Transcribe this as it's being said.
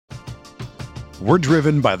We're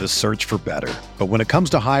driven by the search for better. But when it comes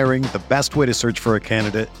to hiring, the best way to search for a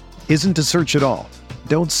candidate isn't to search at all.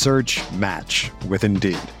 Don't search, match with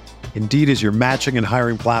Indeed. Indeed is your matching and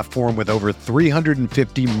hiring platform with over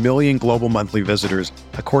 350 million global monthly visitors,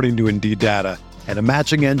 according to Indeed data, and a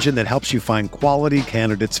matching engine that helps you find quality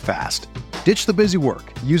candidates fast. Ditch the busy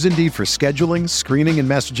work. Use Indeed for scheduling, screening, and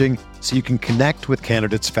messaging so you can connect with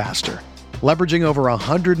candidates faster. Leveraging over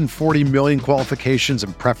 140 million qualifications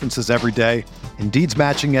and preferences every day, Indeed's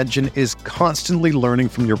matching engine is constantly learning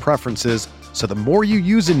from your preferences, so the more you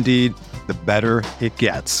use Indeed, the better it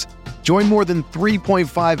gets. Join more than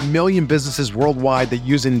 3.5 million businesses worldwide that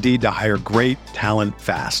use Indeed to hire great talent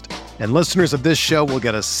fast. And listeners of this show will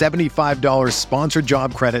get a $75 sponsored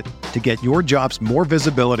job credit to get your jobs more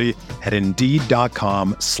visibility at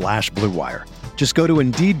Indeed.com/Blue Wire. Just go to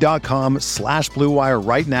Indeed.com/Blue Wire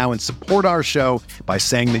right now and support our show by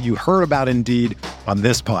saying that you heard about Indeed on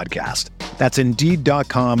this podcast. That's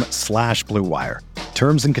Indeed.com/Blue Wire.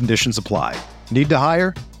 Terms and conditions apply. Need to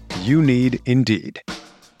hire? You need Indeed.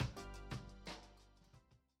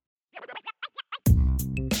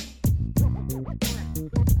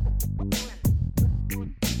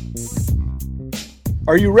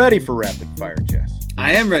 Are you ready for rapid fire, Jess?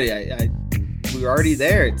 I am ready. We were already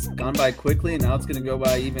there. It's gone by quickly, and now it's going to go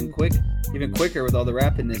by even quicker with all the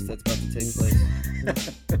rapidness that's about to take place.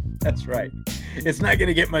 That's right. It's not going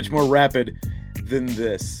to get much more rapid than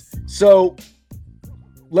this. So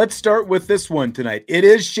let's start with this one tonight. It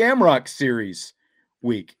is Shamrock Series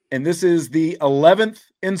week, and this is the 11th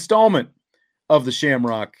installment of the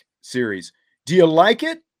Shamrock Series. Do you like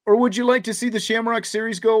it, or would you like to see the Shamrock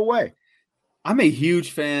Series go away? I'm a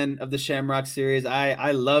huge fan of the Shamrock Series.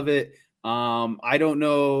 I love it. I don't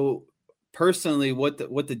know personally what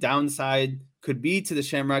the downside could be to the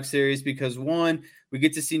Shamrock Series because, one, we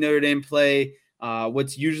get to see Notre Dame play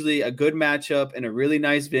what's usually a good matchup in a really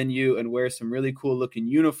nice venue and wear some really cool looking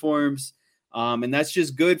uniforms. And that's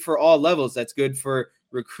just good for all levels. That's good for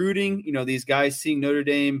recruiting. You know, these guys seeing Notre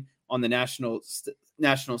Dame on the national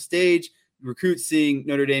stage, recruits seeing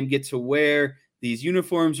Notre Dame get to wear these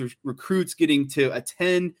uniforms, recruits getting to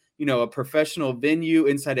attend, a professional venue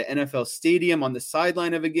inside an NFL stadium on the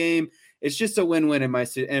sideline of a game. It's just a win-win in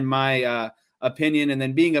my opinion. And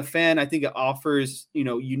then being a fan, I think it offers,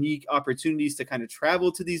 unique opportunities to kind of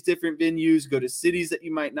travel to these different venues, go to cities that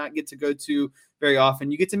you might not get to go to very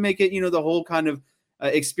often. You get to make it, the whole kind of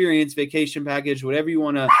experience, vacation package, whatever you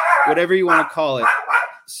want to call it.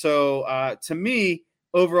 So to me,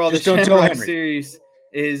 overall, the Shamrock Series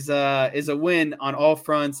is a win on all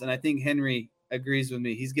fronts, and I think Henry agrees with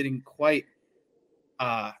me. He's getting quite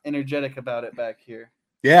energetic about it back here.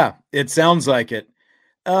 Yeah, it sounds like it.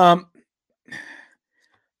 I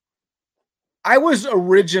was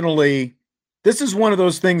originally, this is one of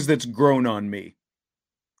those things that's grown on me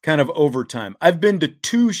kind of over time. I've been to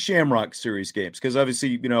 2 Shamrock Series games because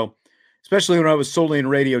obviously, especially when I was solely in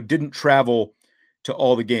radio, didn't travel to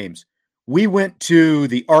all the games. We went to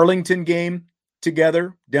the Arlington game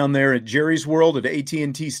together down there at Jerry's World at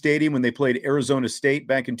AT&T Stadium when they played Arizona State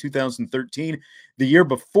back in 2013. The year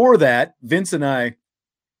before that, Vince and I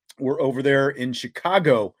were over there in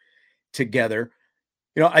Chicago together.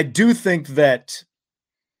 I do think that,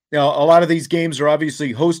 a lot of these games are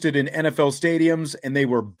obviously hosted in NFL stadiums, and they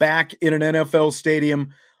were back in an NFL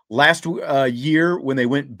stadium last year when they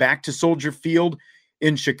went back to Soldier Field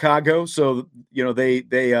in Chicago. So, they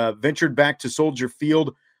ventured back to Soldier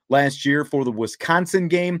Field last year for the Wisconsin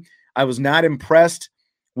game. I was not impressed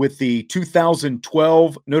with the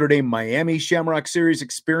 2012 Notre Dame Miami Shamrock Series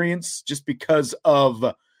experience just because of,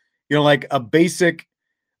 like a basic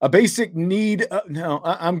need.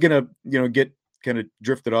 I'm going to, get kind of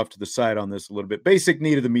drifted off to the side on this a little bit. Basic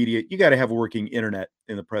need of the media. You got to have working internet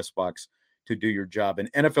in the press box to do your job.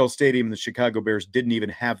 And NFL Stadium, the Chicago Bears didn't even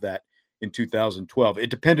have that in 2012. It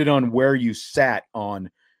depended on where you sat on,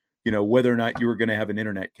 whether or not you were going to have an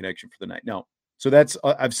internet connection for the night. No. So that's,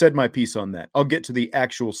 I've said my piece on that. I'll get to the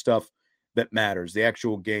actual stuff that matters, the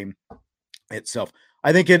actual game itself.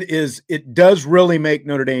 I think it does really make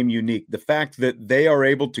Notre Dame unique. The fact that they are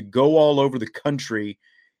able to go all over the country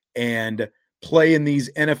and play in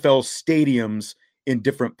these NFL stadiums in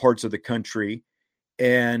different parts of the country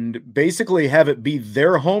and basically have it be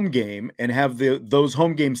their home game and have those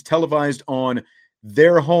home games televised on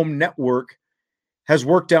their home network has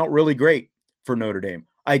worked out really great for Notre Dame.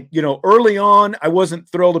 Early on, I wasn't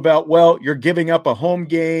thrilled about, you're giving up a home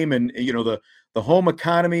game and, the home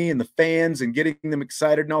economy and the fans and getting them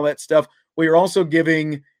excited and all that stuff. Well, you're also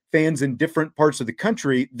giving fans in different parts of the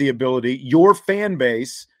country the ability, your fan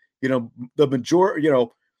base, the majority,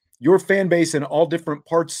 your fan base in all different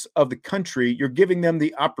parts of the country, you're giving them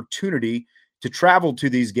the opportunity to travel to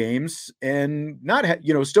these games and not,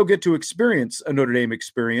 still get to experience a Notre Dame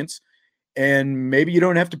experience. And maybe you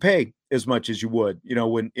don't have to pay as much as you would,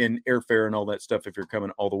 when in airfare and all that stuff, if you're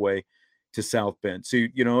coming all the way to South Bend. So,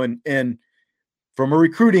 and from a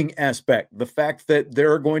recruiting aspect, the fact that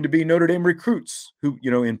there are going to be Notre Dame recruits who,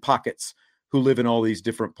 in pockets, who live in all these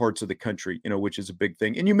different parts of the country, which is a big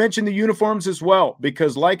thing. And you mentioned the uniforms as well,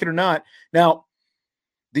 because like it or not, now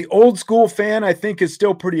the old school fan, I think, is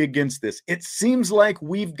still pretty against this. It seems like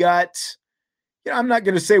we've got, I'm not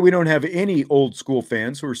going to say we don't have any old school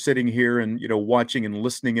fans who are sitting here and, watching and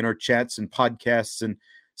listening in our chats and podcasts and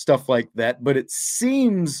stuff like that. But it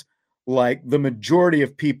seems like the majority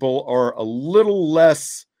of people are a little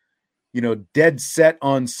less, dead set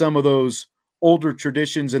on some of those older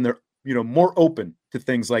traditions, and they're, more open to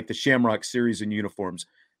things like the Shamrock Series and uniforms.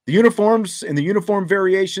 The uniforms and the uniform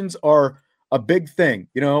variations are a big thing.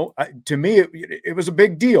 To me, it was a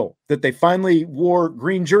big deal that they finally wore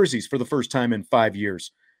green jerseys for the first time in 5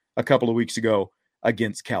 years a couple of weeks ago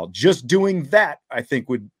against Cal. Just doing that, I think,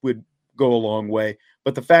 would go a long way.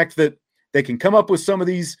 But the fact that they can come up with some of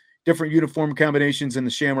these different uniform combinations in the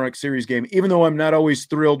Shamrock Series game, even though I'm not always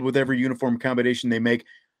thrilled with every uniform combination they make,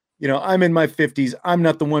 I'm in my 50s. I'm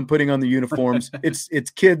not the one putting on the uniforms.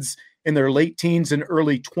 It's kids in their late teens and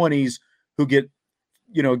early 20s who get,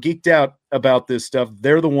 geeked out about this stuff.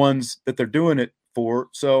 They're the ones that they're doing it for.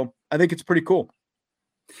 So I think it's pretty cool.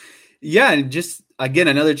 Yeah. And just, again,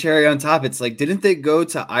 another cherry on top. It's like, didn't they go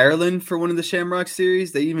to Ireland for one of the Shamrock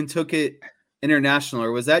Series? They even took it international,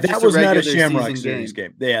 or was that just was a not regular a Shamrock season Series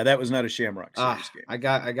game? Yeah, that was not a Shamrock Series game. I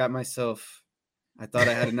got myself. I thought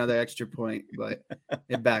I had another extra point, but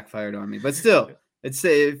it backfired on me. But still,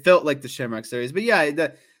 it felt like the Shamrock Series. But yeah,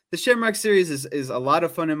 the Shamrock Series is a lot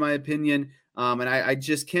of fun in my opinion. And I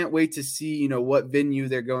just can't wait to see, what venue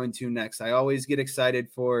they're going to next. I always get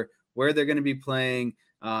excited for where they're going to be playing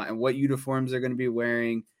and what uniforms they're going to be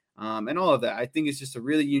wearing and all of that. I think it's just a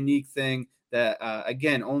really unique thing that,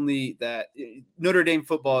 again, only that Notre Dame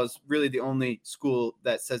football is really the only school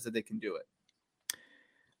that says that they can do it.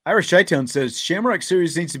 Irish Chi-Town says Shamrock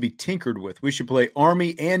Series needs to be tinkered with. We should play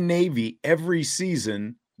Army and Navy every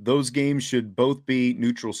season. Those games should both be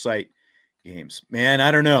neutral site games. Man, I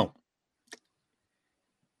don't know.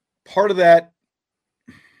 Part of that,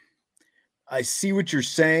 I see what you're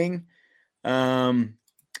saying. I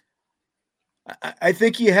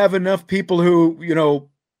think you have enough people who,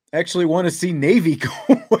 actually want to see Navy go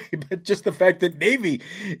away, but just the fact that Navy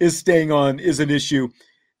is staying on is an issue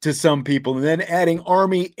to some people. And then adding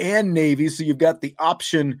Army and Navy, so you've got the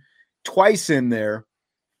option twice in there.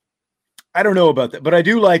 I don't know about that, but I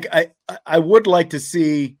do like, I would like to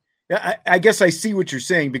see, I guess I see what you're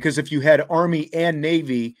saying, because if you had Army and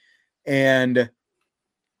Navy and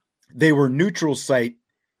they were neutral site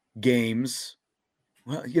games,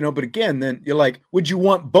 well, but again, then you're like, would you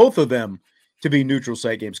want both of them to be neutral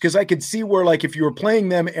site games? Because I could see where, like, if you were playing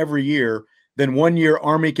them every year, then 1 year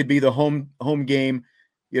Army could be the home game,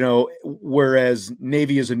 whereas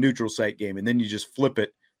Navy is a neutral site game, and then you just flip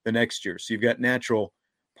it the next year. So you've got natural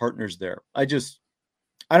partners there. I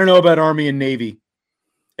don't know about Army and Navy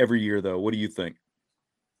every year, though. What do you think?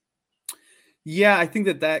 Yeah, I think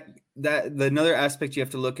that another aspect you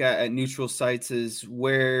have to look at neutral sites is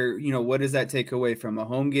where, what does that take away from a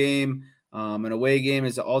home game? An away game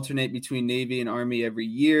is to alternate between Navy and Army every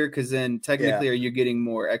year, because then technically are you getting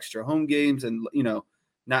more extra home games and,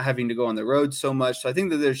 not having to go on the road so much. So I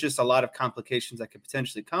think that there's just a lot of complications that could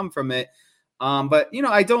potentially come from it. But,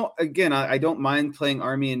 I don't mind playing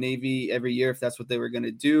Army and Navy every year if that's what they were going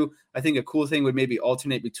to do. I think a cool thing would maybe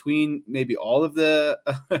alternate between maybe all of the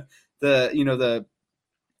the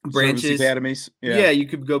branches. Service academies. Yeah, you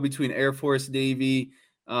could go between Air Force, Navy,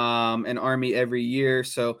 and Army every year.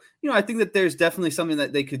 So, I think that there's definitely something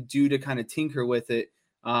that they could do to kind of tinker with it.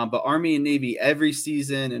 But Army and Navy every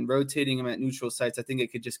season and rotating them at neutral sites, I think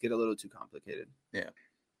it could just get a little too complicated. Yeah.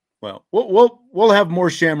 Well, we'll have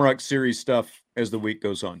more Shamrock Series stuff as the week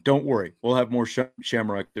goes on. Don't worry. We'll have more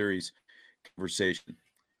Shamrock Series conversation.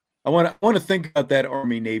 I want to think about that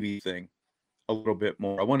Army Navy thing a little bit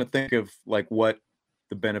more. I want to think of like what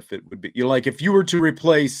the benefit would be. Like if you were to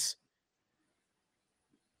replace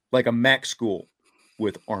like a MAC school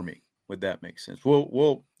with Army, would that make sense?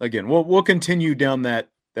 We'll continue down that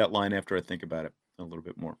line after I think about it a little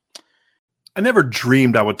bit more. I never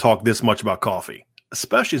dreamed I would talk this much about coffee,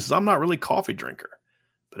 especially since I'm not really a coffee drinker.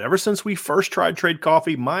 But ever since we first tried Trade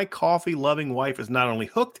Coffee, my coffee-loving wife is not only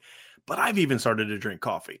hooked, but I've even started to drink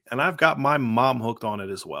coffee. And I've got my mom hooked on it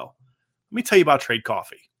as well. Let me tell you about Trade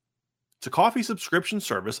Coffee. It's a coffee subscription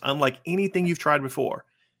service unlike anything you've tried before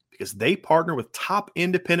because they partner with top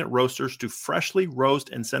independent roasters to freshly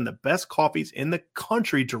roast and send the best coffees in the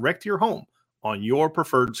country direct to your home on your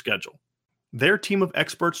preferred schedule. Their team of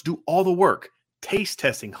experts do all the work, taste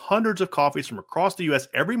testing hundreds of coffees from across the U.S.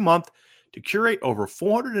 every month to curate over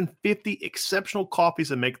 450 exceptional coffees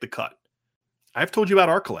that make the cut. I've told you about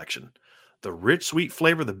our collection. The rich, sweet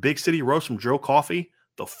flavor of the Big City Roast from Joe Coffee,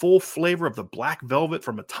 the full flavor of the Black Velvet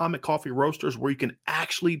from Atomic Coffee Roasters, where you can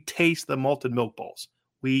actually taste the malted milk balls.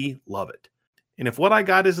 We love it. And if what I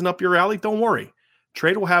got isn't up your alley, don't worry.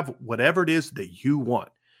 Trade will have whatever it is that you want.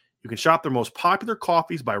 You can shop their most popular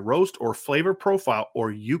coffees by roast or flavor profile,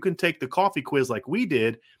 or you can take the coffee quiz like we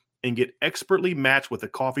did and get expertly matched with the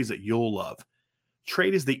coffees that you'll love.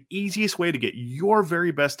 Trade is the easiest way to get your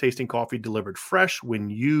very best tasting coffee delivered fresh when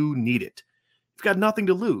you need it. You've got nothing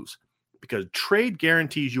to lose because Trade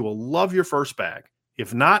guarantees you will love your first bag.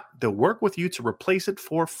 If not, they'll work with you to replace it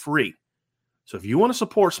for free. So if you want to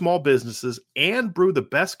support small businesses and brew the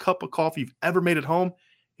best cup of coffee you've ever made at home,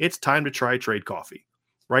 it's time to try Trade Coffee.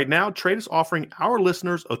 Right now, Trade is offering our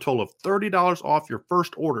listeners a total of $30 off your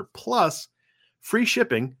first order plus free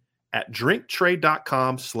shipping at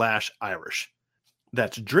drinktrade.com/Irish.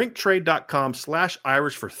 That's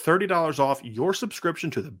drinktrade.com/Irish for $30 off your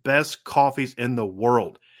subscription to the best coffees in the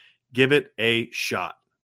world. Give it a shot.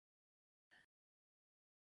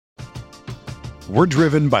 We're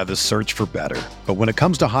driven by the search for better. But when it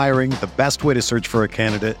comes to hiring, the best way to search for a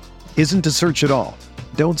candidate isn't to search at all.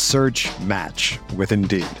 Don't search, match with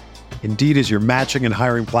Indeed. Indeed is your matching and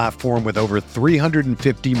hiring platform with over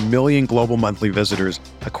 350 million global monthly visitors,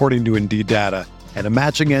 according to Indeed data, and a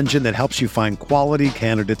matching engine that helps you find quality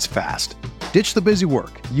candidates fast. Ditch the busy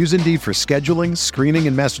work. Use Indeed for scheduling, screening,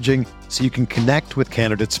 and messaging so you can connect with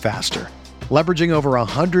candidates faster. Leveraging over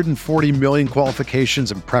 140 million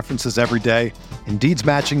qualifications and preferences every day, Indeed's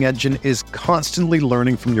matching engine is constantly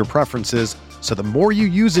learning from your preferences, so the more you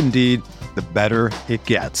use Indeed, the better it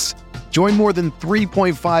gets. Join more than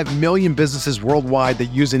 3.5 million businesses worldwide that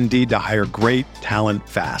use Indeed to hire great talent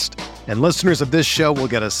fast. And listeners of this show will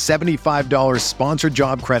get a $75 sponsored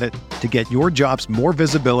job credit to get your jobs more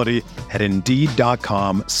visibility at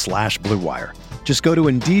Indeed.com/Blue Wire. Just go to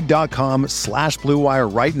Indeed.com/Blue Wire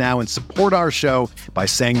right now and support our show by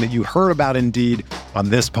saying that you heard about Indeed on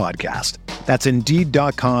this podcast. That's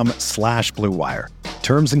Indeed.com/Blue Wire.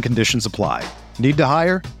 Terms and conditions apply. Need to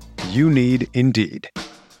hire? You need Indeed.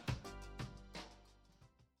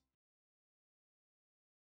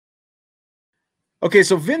 Okay,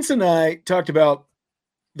 so Vince and I talked about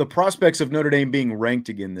the prospects of Notre Dame being ranked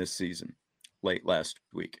again this season, late last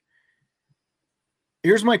week.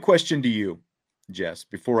 Here's my question to you, Jess,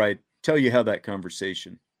 before I tell you how that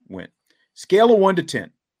conversation went. Scale of 1 to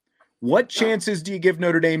 10. What chances do you give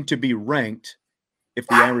Notre Dame to be ranked if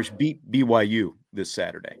the Irish beat BYU this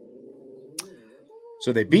Saturday?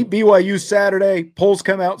 So they beat BYU Saturday. Polls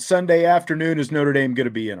come out Sunday afternoon. Is Notre Dame going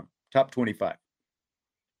to be in them? Top 25.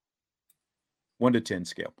 1 to 10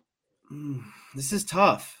 scale. This is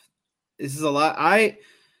tough. This is a lot. I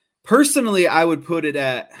would put it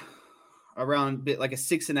at around like a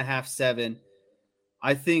 6.5, 7.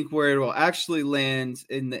 I think where it will actually land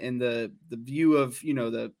in the view of,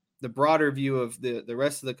 the broader view of the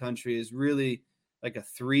rest of the country is really like a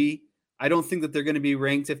 3. I don't think that they're going to be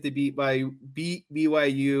ranked if they beat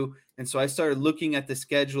BYU. And so I started looking at the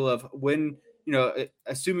schedule of when,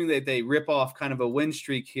 assuming that they rip off kind of a win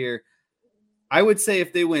streak here, I would say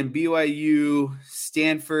if they win BYU,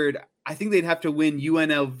 Stanford, I think they'd have to win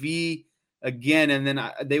UNLV again, and then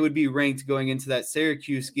they would be ranked going into that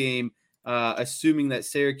Syracuse game, assuming that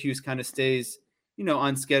Syracuse kind of stays,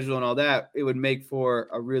 on schedule and all that. It would make for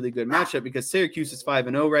a really good matchup because Syracuse is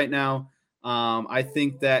 5-0 right now. I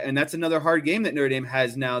think that, and that's another hard game that Notre Dame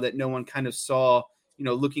has now that no one kind of saw,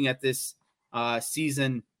 looking at this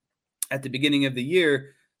season at the beginning of the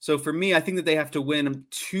year. So for me, I think that they have to win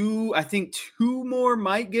 2. I think 2 more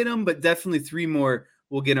might get them, but definitely 3 more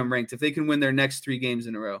will get them ranked if they can win their next 3 games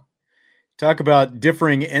in a row. Talk about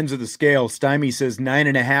differing ends of the scale. Stymie says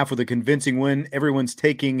 9.5 with a convincing win. Everyone's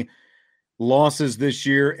taking losses this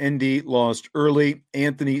year. ND lost early.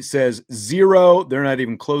 Anthony says 0. They're not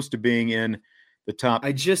even close to being in the top 25.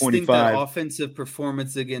 I just think that offensive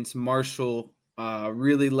performance against Marshall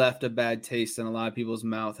really left a bad taste in a lot of people's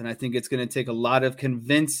mouth. And I think it's going to take a lot of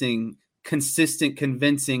consistent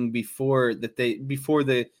convincing before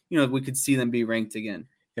we could see them be ranked again.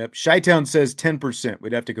 Yep. Chi-Town says 10%.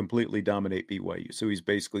 We'd have to completely dominate BYU. So he's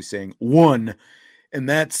basically saying 1. And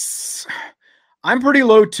I'm pretty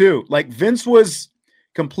low too. Like Vince was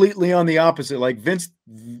completely on the opposite. Like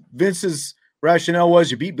Vince's rationale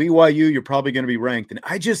was you beat BYU, you're probably going to be ranked. And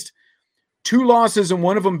I just, 2 losses and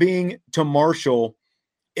one of them being to Marshall,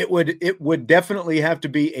 it would definitely have to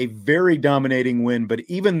be a very dominating win. But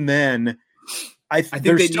even then, I think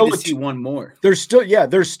they need to see one more. There's still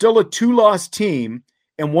a 2-loss team,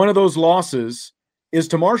 and one of those losses is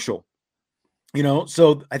to Marshall.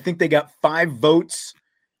 So I think they got 5 votes.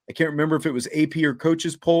 I can't remember if it was AP or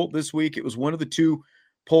coaches poll this week. It was one of the 2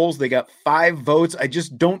 polls. They got 5 votes. I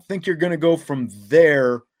just don't think you're going to go from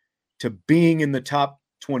there to being in the top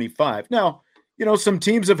 25. Now, some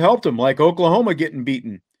teams have helped them, like Oklahoma getting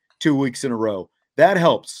beaten 2 weeks in a row. That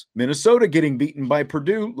helps. Minnesota getting beaten by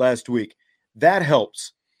Purdue last week. That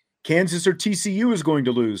helps. Kansas or TCU is going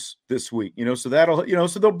to lose this week, so that'll,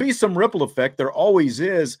 so there'll be some ripple effect. There always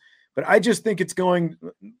is. But I just think it's going,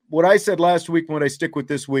 what I said last week, what I stick with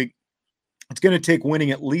this week, it's going to take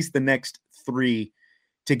winning at least the next 3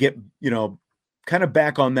 to get, kind of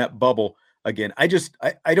back on that bubble again. I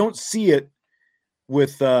don't see it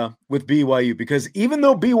with BYU, because even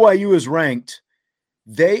though BYU is ranked,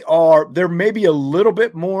 they're maybe a little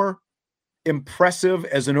bit more impressive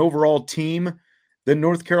as an overall team than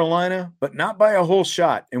North Carolina, but not by a whole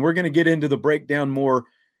shot. And we're going to get into the breakdown more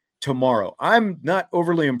tomorrow. I'm not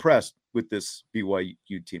overly impressed with this BYU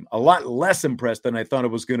team. A lot less impressed than I thought it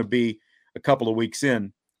was going to be a couple of weeks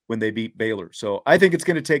in when they beat Baylor. So I think it's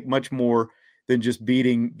going to take much more than just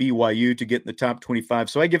beating BYU to get in the top 25.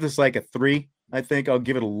 So I give this like a 3. I think I'll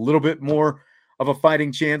give it a little bit more of a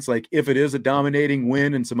fighting chance, like if it is a dominating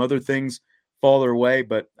win and some other things fall their way.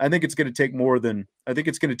 But I think it's going to take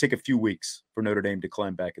it's going to take a few weeks for Notre Dame to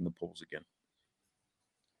climb back in the polls again.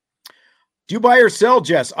 Do you buy or sell,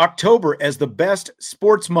 Jess, October as the best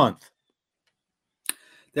sports month?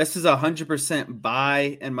 This is 100%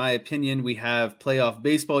 buy, in my opinion. We have playoff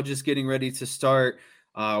baseball just getting ready to start.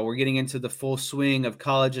 We're getting into the full swing of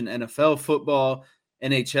college and NFL football.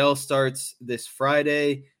 NHL starts this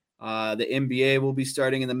Friday. The NBA will be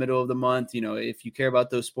starting in the middle of the month. If you care about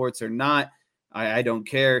those sports or not, I don't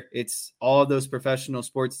care. It's all of those professional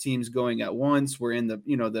sports teams going at once. We're in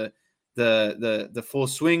the full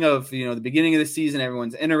swing of, the beginning of the season.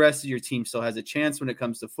 Everyone's interested. Your team still has a chance when it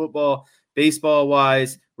comes to football. Baseball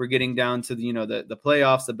wise, we're getting down to the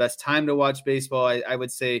playoffs, the best time to watch baseball. I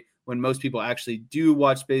would say when most people actually do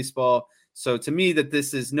watch baseball. So to me, that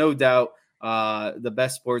this is no doubt the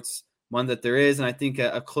best sports month that there is. And I think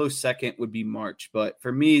a close second would be March. But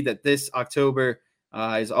for me, that this October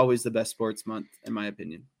is always the best sports month, in my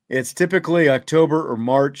opinion. It's typically October or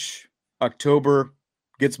March. October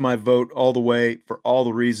gets my vote all the way for all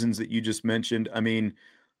the reasons that you just mentioned. I mean,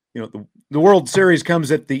 the World Series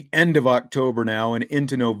comes at the end of October now and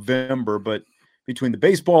into November, but between the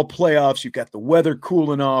baseball playoffs, you've got the weather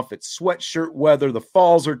cooling off. It's sweatshirt weather.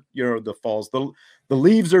 The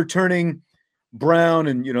leaves are turning brown,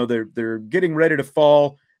 and they're getting ready to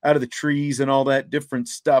fall out of the trees and all that different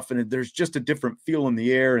stuff. And there's just a different feel in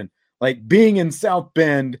the air. And like being in South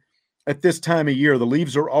Bend at this time of year, the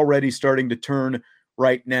leaves are already starting to turn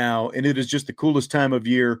right now. And it is just the coolest time of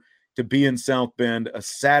year to be in South Bend, a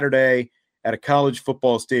Saturday at a college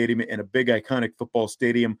football stadium and a big iconic football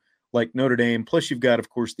stadium like Notre Dame. Plus you've got, of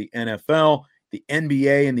course, the NFL, the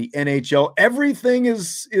NBA, and the NHL. Everything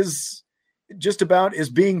is just about is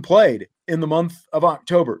being played in the month of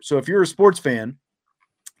October. So if you're a sports fan,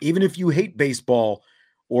 even if you hate baseball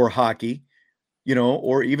or hockey,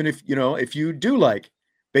 or even if you do like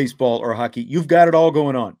baseball or hockey, you've got it all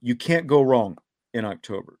going on. You can't go wrong in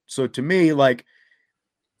October. So to me, like,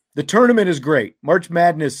 the tournament is great. March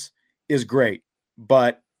Madness is great.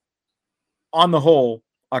 But on the whole,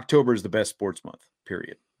 October is the best sports month,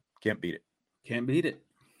 period. Can't beat it. Can't beat it.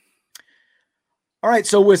 All right,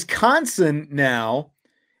 so Wisconsin now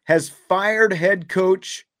has fired head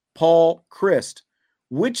coach Paul Chryst.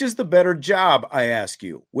 Which is the better job, I ask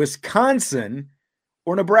you, Wisconsin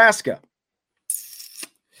or Nebraska?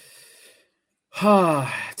 To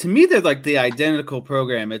me, they're like the identical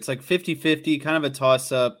program. It's like 50-50, kind of a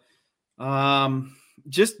toss-up.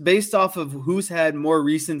 Just based off of who's had more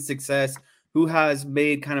recent success, who has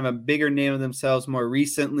made kind of a bigger name of themselves more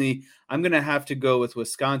recently, I'm going to have to go with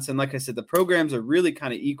Wisconsin. Like I said, the programs are really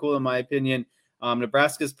kind of equal, in my opinion.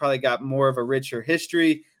 Nebraska's probably got more of a richer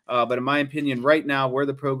history. But in my opinion, right now, where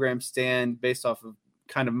the programs stand based off of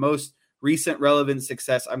kind of most recent relevant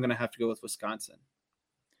success, I'm going to have to go with Wisconsin.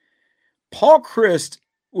 Paul Chryst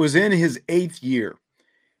was in his 8th year,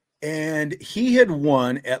 and he had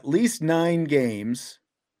won at least 9 games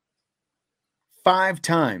 5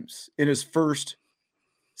 times in his first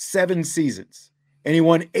 7 seasons. And he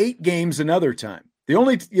won 8 games another time. The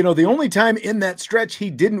only time in that stretch he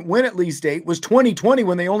didn't win at least 8 was 2020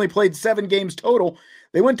 when they only played 7 games total.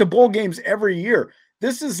 They went to bowl games every year.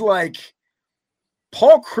 This is like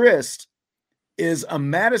Paul Chryst is a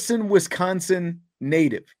Madison, Wisconsin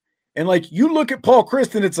native. And like you look at Paul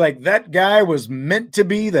Chryst and it's like that guy was meant to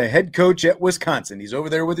be the head coach at Wisconsin. He's over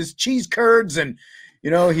there with his cheese curds and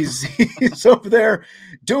he's over there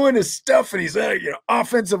doing his stuff and he's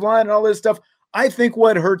offensive line and all this stuff. I think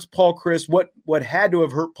what hurts Paul Chryst, what had to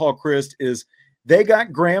have hurt Paul Chryst is they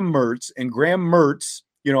got Graham Mertz, and Graham Mertz,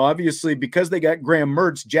 obviously because they got Graham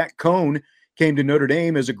Mertz, Jack Cohn came to Notre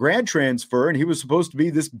Dame as a grad transfer, and he was supposed to be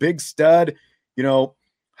this big stud,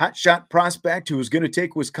 hot shot prospect who was going to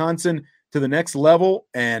take Wisconsin to the next level,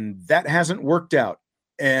 and that hasn't worked out.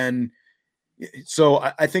 And so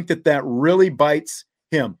I think that really bites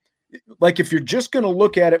him. Like if you're just going to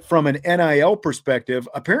look at it from an NIL perspective,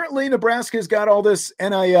 apparently Nebraska's got all this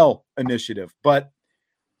NIL initiative, but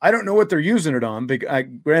I don't know what they're using it on.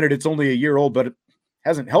 Granted, it's only a year old, but it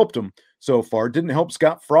hasn't helped them so far. Didn't help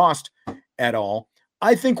Scott Frost at all.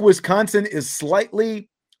 I think Wisconsin is slightly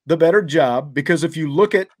the better job because if you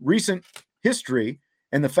look at recent history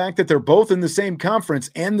and the fact that they're both in the same conference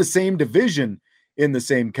and the same division in the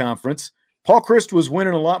same conference, Paul Chryst was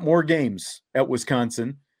winning a lot more games at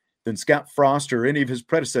Wisconsin than Scott Frost or any of his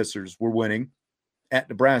predecessors were winning at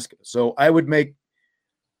Nebraska. So I would make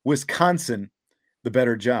Wisconsin the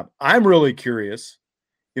better job. I'm really curious,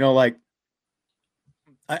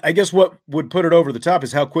 I guess what would put it over the top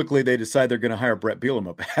is how quickly they decide they're going to hire Brett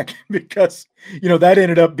Bielema back because, that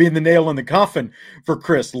ended up being the nail in the coffin for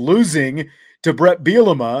Chryst, losing to Brett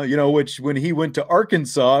Bielema, which when he went to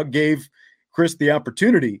Arkansas gave Chryst the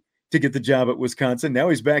opportunity to get the job at Wisconsin. Now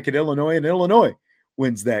he's back at Illinois and Illinois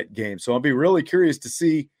wins that game. So I'll be really curious to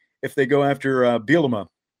see if they go after Bielema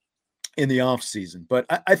in the offseason. But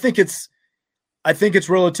I think it's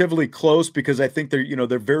relatively close because I think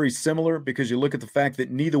they're very similar because you look at the fact that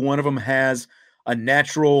neither one of them has a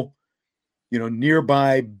natural,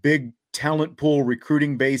 nearby big talent pool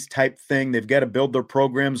recruiting base type thing. They've got to build their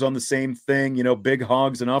programs on the same thing, big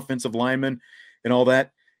hogs and offensive linemen and all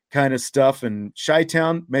that kind of stuff. And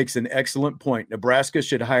Chi-Town makes an excellent point. Nebraska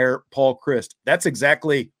should hire Paul Chryst.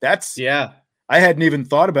 Yeah. I hadn't even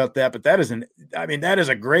thought about that, but that is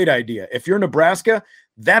a great idea. If you're Nebraska,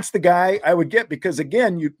 that's the guy I would get because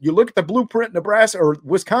again, you look at the blueprint Nebraska or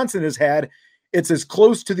Wisconsin has had, it's as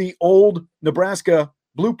close to the old Nebraska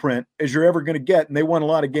blueprint as you're ever going to get. And they won a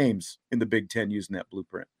lot of games in the Big Ten using that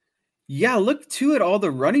blueprint. Yeah. Look too at all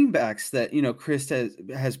the running backs that,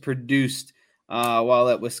 Chryst has produced while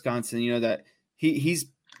at Wisconsin, that he's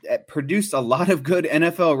produced a lot of good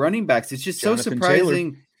NFL running backs. It's just Jonathan so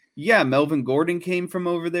surprising. Taylor. Yeah. Melvin Gordon came from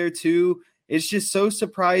over there too. It's just so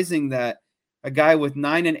surprising that a guy with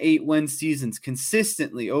 9 and 8 win seasons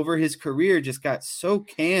consistently over his career just got so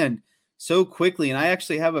canned so quickly. And I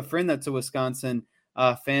actually have a friend that's a Wisconsin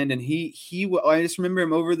fan, and I just remember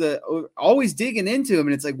him always digging into him.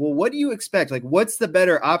 And it's like, well, what do you expect? Like, what's the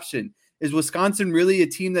better option? Is Wisconsin really a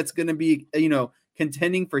team that's going to be,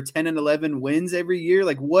 contending for 10 and 11 wins every year?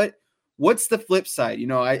 Like what's the flip side?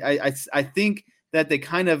 I think that they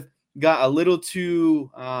kind of got a little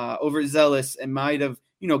too overzealous and might have,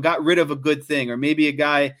 got rid of a good thing, or maybe a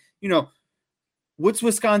guy, what's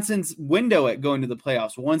Wisconsin's window at going to the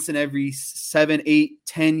playoffs? Once in every 7, 8,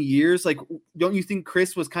 10 years? Like, don't you think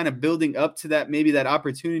Chryst was kind of building up to that, maybe that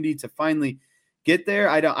opportunity to finally get there?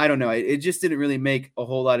 I don't know. It just didn't really make a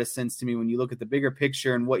whole lot of sense to me when you look at the bigger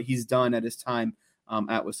picture and what he's done at his time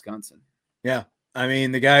at Wisconsin. Yeah. I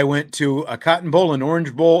mean, the guy went to a Cotton Bowl, an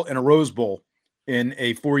Orange Bowl, and a Rose Bowl in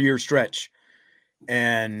a 4-year stretch.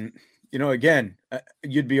 And, again,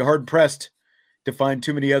 you'd be hard pressed to find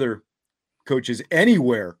too many other coaches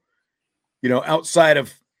anywhere, outside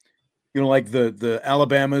of, like the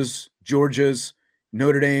Alabamas, Georgias,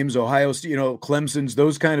 Notre Dame's, Ohio State, Clemson's,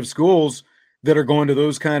 those kind of schools that are going to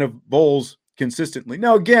those kind of bowls consistently.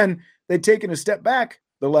 Now, again, they've taken a step back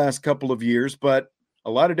the last couple of years, but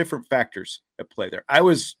a lot of different factors at play there. I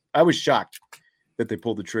was shocked that they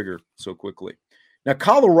pulled the trigger so quickly. Now,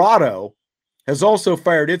 Colorado has also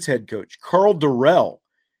fired its head coach, Karl Dorrell.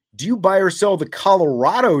 Do you buy or sell the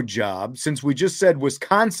Colorado job since we just said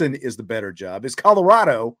Wisconsin is the better job? Is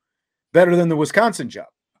Colorado better than the Wisconsin job?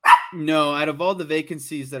 No, out of all the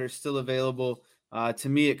vacancies that are still available, to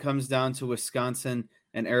me, it comes down to Wisconsin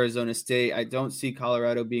and Arizona State. I don't see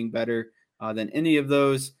Colorado being better than any of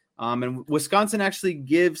those. And Wisconsin actually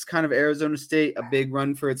gives kind of Arizona State a big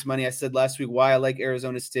run for its money. I said last week why I like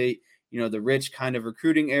Arizona State, the rich kind of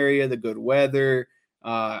recruiting area, the good weather,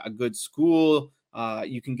 a good school.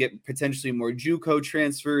 You can get potentially more JUCO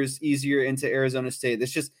transfers easier into Arizona State.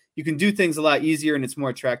 It's just, you can do things a lot easier, and it's more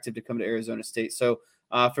attractive to come to Arizona State. So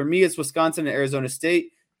for me, it's Wisconsin and Arizona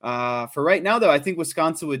State. For right now, though, I think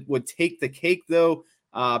Wisconsin would take the cake, though,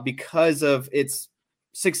 because of its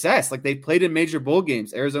success. Like, they've played in major bowl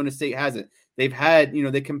games. Arizona State hasn't. They've had,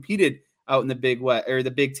 they competed out in the Big West or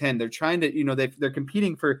the Big Ten. They're trying to, they're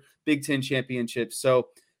competing for Big Ten championships. So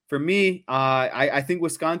for me, I think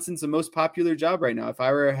Wisconsin's the most popular job right now. If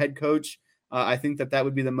I were a head coach, I think that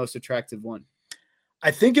would be the most attractive one.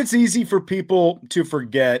 I think it's easy for people to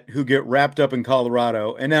forget who get wrapped up in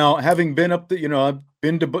Colorado. And now, having been up I've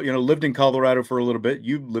been to, lived in Colorado for a little bit.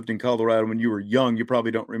 You lived in Colorado when you were young. You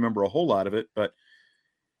probably don't remember a whole lot of it, but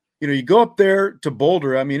you go up there to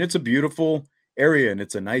Boulder. I mean, it's a beautiful area and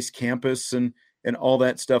it's a nice campus and all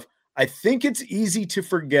that stuff. I think it's easy to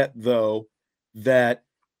forget, though, that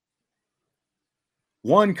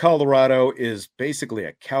one, Colorado is basically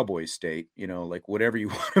a cowboy state, like whatever you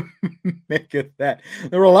want to make of that.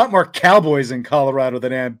 There were a lot more cowboys in Colorado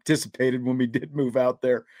than I anticipated when we did move out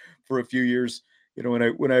there for a few years,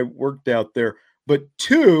 when I worked out there. But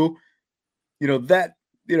two, that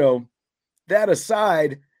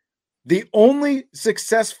aside, the only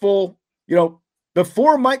successful,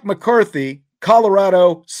 before Mike McCarthy,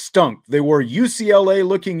 Colorado stunk. They wore UCLA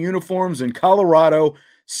looking uniforms and Colorado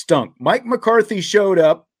stunk. Mike McCarthy showed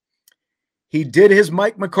up. He did his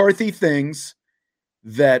Mike McCarthy things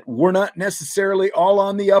that were not necessarily all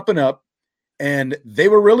on the up and up, and they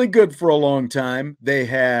were really good for a long time. They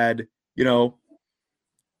had,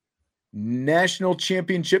 national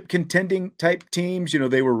championship contending type teams.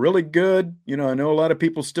 They were really good. I know a lot of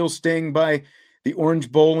people still staying by the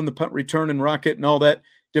Orange Bowl and the punt return and rocket and all that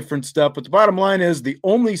different stuff. But the bottom line is, the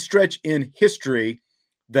only stretch in history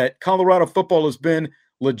that Colorado football has been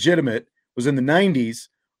legitimate was in the 90s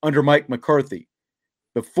under Mike McCarthy.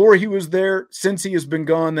 Before he was there, since he has been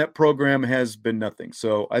gone, that program has been nothing.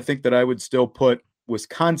 So I think that I would still put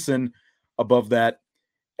Wisconsin above that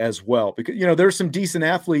as well, because, there's some decent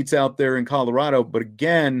athletes out there in Colorado, but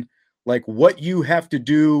again, like what you have to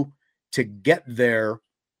do to get there,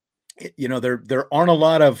 there aren't a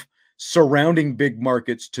lot of surrounding big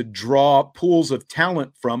markets to draw pools of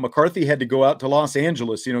talent from. McCarthy had to go out to Los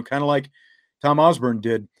Angeles, kind of like Tom Osborne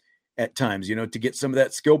did at times, to get some of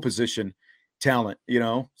that skill position talent,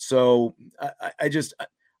 So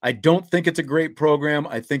I don't think it's a great program.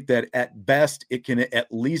 I think that at best it can at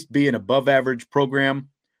least be an above average program.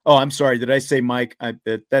 Oh, I'm sorry. Did I say Mike?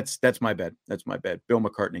 That's my bad. That's my bad. Bill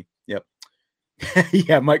McCartney. Yep.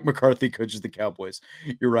 Yeah. Mike McCarthy coaches the Cowboys.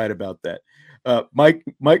 You're right about that. Mike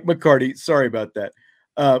McCarthy. Sorry about that.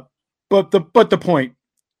 But the point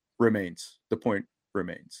remains. The point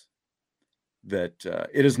remains that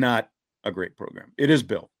it is not a great program. It is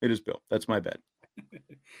Bill. It is Bill. That's my bad.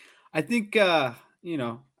 I think, we got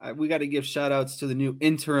to give shout outs to the new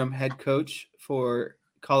interim head coach for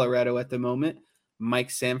Colorado at the moment,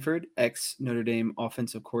 Mike Sanford, ex Notre Dame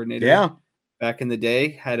offensive coordinator. Yeah. Back in the day,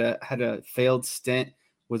 had a failed stint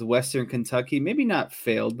with Western Kentucky. Maybe not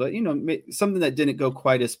failed, but, something that didn't go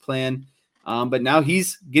quite as planned. But now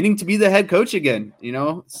he's getting to be the head coach again.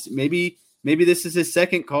 Maybe this is his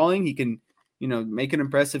second calling. He can, make an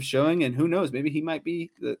impressive showing, and who knows, maybe he might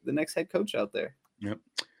be the next head coach out there. Yep.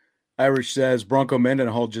 Irish says Bronco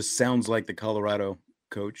Mendenhall just sounds like the Colorado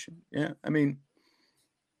coach. Yeah. I mean,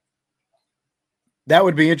 that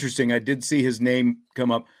would be interesting. I did see his name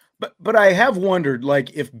come up, but I have wondered,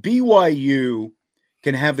 like, if BYU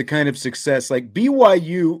can have the kind of success, like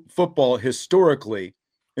BYU football historically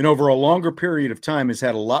and over a longer period of time has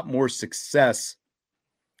had a lot more success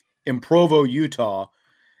in Provo, Utah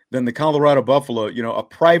than the Colorado Buffalo, a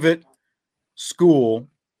private school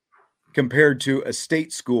compared to a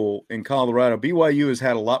state school in Colorado. BYU has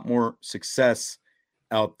had a lot more success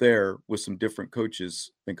out there with some different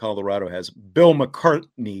coaches than Colorado has. Bill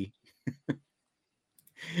McCartney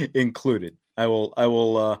included. I will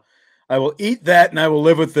eat that and I will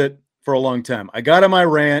live with it for a long time. I got on my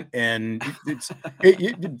rant, and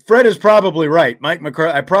Fred is probably right. Mike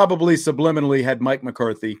McCarthy. I probably subliminally had Mike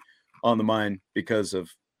McCarthy on the mind because of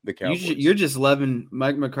the Cowboys. You're just loving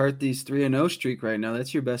Mike McCarthy's 3-0 streak right now.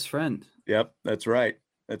 That's your best friend. Yep, that's right.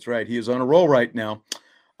 That's right. He is on a roll right now.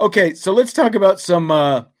 Okay, so let's talk about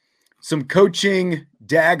some coaching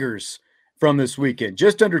daggers from this weekend.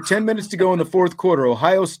 Just under 10 minutes to go in the fourth quarter.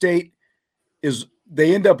 Ohio State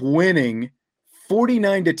they end up winning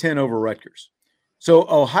 49-10 over Rutgers. So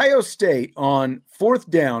Ohio State on fourth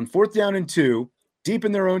down and 2, deep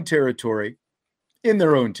in their own territory,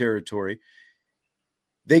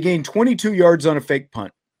 they gained 22 yards on a fake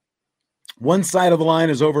punt. One side of the line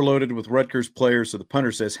is overloaded with Rutgers players, so the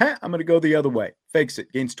punter says, I'm going to go the other way. Fakes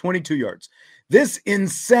it, gains 22 yards. This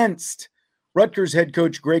incensed Rutgers head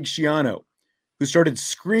coach Greg Schiano, who started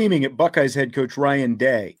screaming at Buckeyes head coach Ryan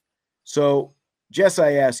Day. So, Jess,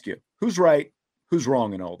 I ask you, who's right, who's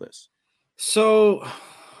wrong in all this? So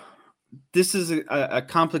this is a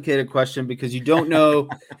complicated question because you don't know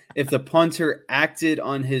if the punter acted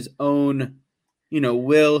on his own,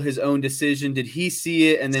 will, his own decision. Did he see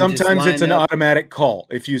it? And then sometimes it's an automatic call.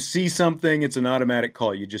 If you see something, it's an automatic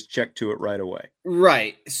call. You just check to it right away.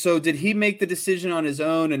 Right. So did he make the decision on his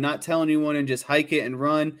own and not tell anyone and just hike it and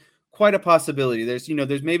run? Quite a possibility.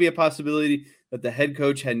 There's maybe a possibility that the head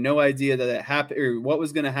coach had no idea that it happened or what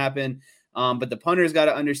was going to happen. But the punter's got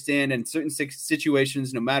to understand in certain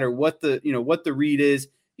situations, no matter what the read is,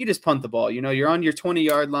 you just punt the ball. You're on your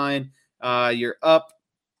 20-yard line. You're up,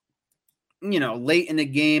 late in the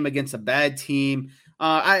game against a bad team.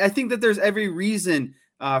 I think that there's every reason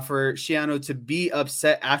for Schiano to be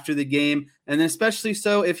upset after the game. And then especially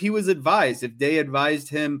so if he was advised, if they advised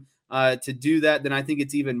him to do that, then I think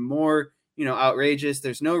it's even more, outrageous.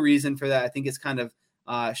 There's no reason for that. I think it's kind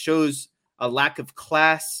of shows a lack of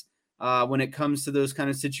class when it comes to those kind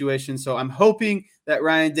of situations. So I'm hoping that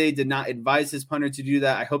Ryan Day did not advise his punter to do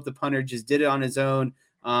that. I hope the punter just did it on his own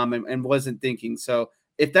and wasn't thinking. So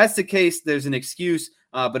if that's the case, there's an excuse.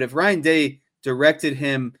 But if Ryan Day directed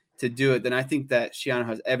him to do it, then I think that Schiano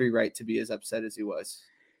has every right to be as upset as he was.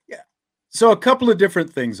 Yeah. So a couple of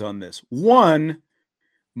different things on this. One,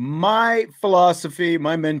 my philosophy,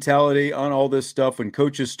 my mentality on all this stuff, when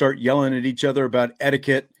coaches start yelling at each other about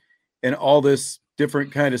etiquette and all this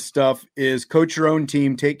different kind of stuff, is coach your own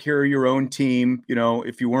team, take care of your own team.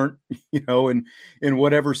 If you weren't, in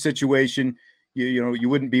whatever situation, you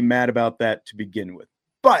wouldn't be mad about that to begin with.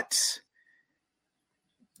 But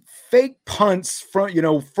fake punts from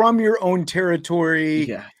your own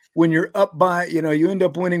territory, when you're up by, you end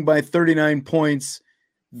up winning by 39 points,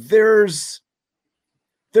 there's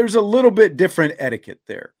a little bit different etiquette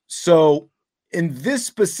there. So in this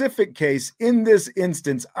specific case, in this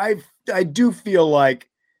instance, I do feel like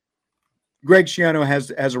Greg Schiano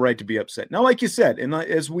has a right to be upset. Now, like you said, and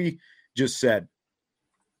as we just said,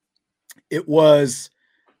 it was,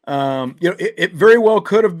 it very well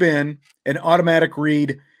could have been an automatic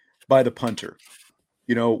read by the punter,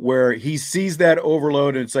 where he sees that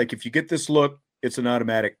overload and it's like, if you get this look, it's an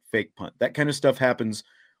automatic fake punt. That kind of stuff happens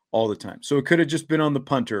all the time. So it could have just been on the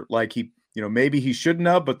punter. Like maybe he shouldn't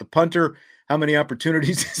have, but the punter, how many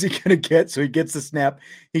opportunities is he going to get? So he gets the snap,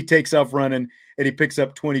 he takes off running, and he picks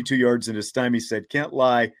up 22 yards in his time. He said, can't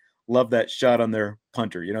lie, love that shot on their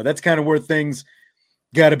punter. That's kind of where things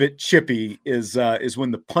got a bit chippy is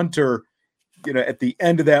when the punter, at the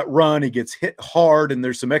end of that run, he gets hit hard and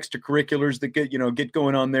there's some extracurriculars that get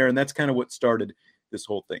going on there. And that's kind of what started this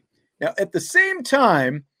whole thing. Now, at the same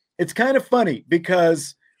time, it's kind of funny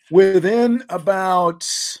because within about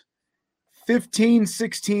 15,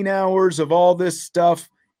 16 hours of all this stuff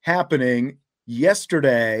happening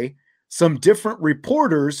yesterday, some different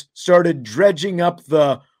reporters started dredging up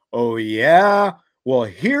oh yeah, well,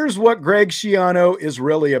 here's what Greg Schiano is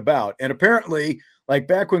really about. And apparently, like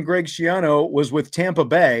back when Greg Schiano was with Tampa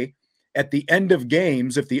Bay, at the end of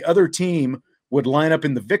games, if the other team would line up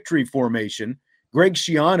in the victory formation, Greg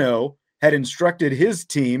Schiano had instructed his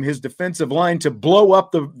team, his defensive line, to blow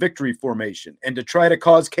up the victory formation and to try to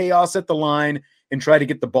cause chaos at the line and try to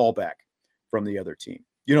get the ball back from the other team.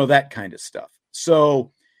 That kind of stuff.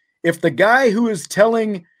 So if the guy who is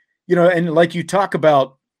telling, and like you talk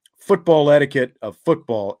about football etiquette,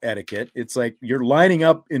 it's like you're lining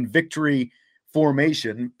up in victory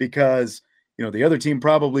formation because, the other team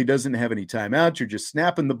probably doesn't have any timeouts. You're just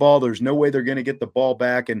snapping the ball. There's no way they're going to get the ball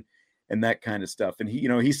back and that kind of stuff. And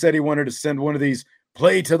he said he wanted to send one of these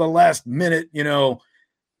play to the last minute, all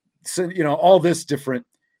this different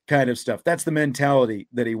kind of stuff. That's the mentality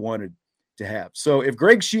that he wanted to have. So if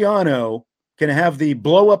Greg Schiano can have the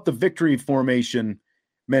blow up the victory formation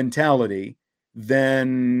mentality,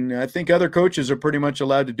 then I think other coaches are pretty much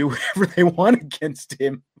allowed to do whatever they want against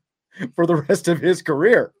him for the rest of his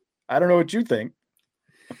career. I don't know what you think.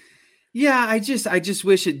 Yeah, I just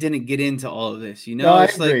wish it didn't get into all of this. No,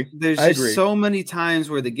 it's I agree. Like there's just so many times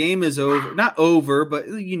where the game is over, not over, but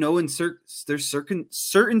in there's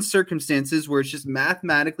certain circumstances where it's just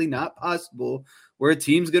mathematically not possible where a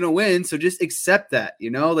team's gonna win. So just accept that.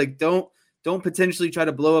 Like don't potentially try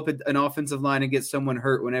to blow up an offensive line and get someone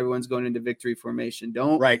hurt when everyone's going into victory formation.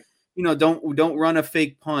 Don't run a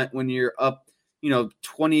fake punt when you're up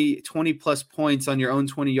 20 plus points on your own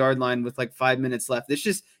 20-yard line with like 5 minutes left. It's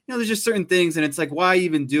just, there's just certain things. And it's like, why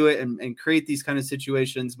even do it and create these kind of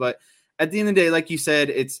situations? But at the end of the day, like you said,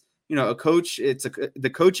 it's, a coach,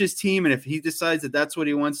 the coach's team. And if he decides that that's what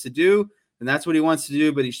he wants to do, then that's what he wants to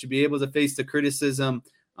do, but he should be able to face the criticism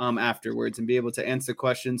afterwards and be able to answer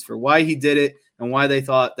questions for why he did it and why they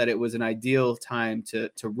thought that it was an ideal time to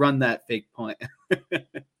run that fake punt.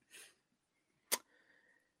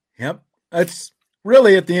 Yep. That's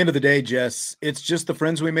really, at the end of the day, Jess, it's just the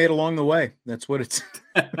friends we made along the way. That's what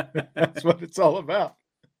that's what it's all about.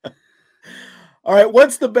 All right.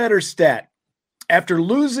 What's the better stat? After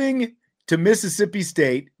losing to Mississippi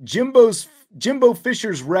State, Jimbo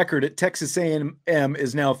Fisher's record at Texas A&M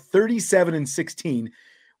is now 37-16,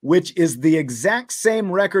 which is the exact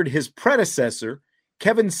same record his predecessor,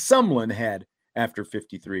 Kevin Sumlin, had after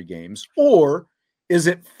 53 games. Or is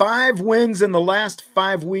it 5 wins in the last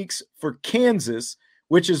 5 weeks for Kansas,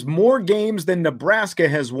 which is more games than Nebraska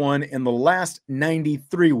has won in the last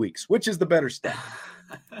 93 weeks? Which is the better stat?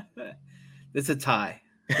 It's a tie.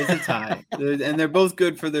 It's a tie. And they're both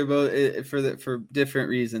good for different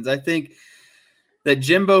reasons. I think that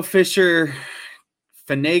Jimbo Fisher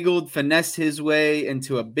finessed his way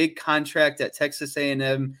into a big contract at Texas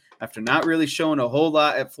A&M after not really showing a whole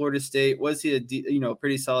lot at Florida State. Was he a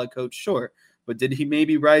pretty solid coach? Sure. But did he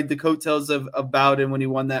maybe ride the coattails of Bowden when he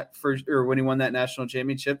won that national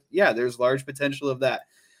championship? Yeah, there's large potential of that.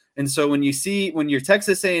 And so when you're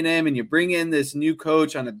Texas A&M and you bring in this new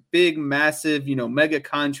coach on a big, massive, mega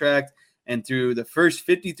contract, and through the first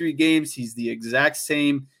 53 games, he's the exact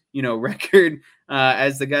same, record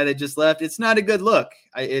as the guy that just left, it's not a good look.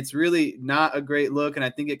 It's really not a great look. And I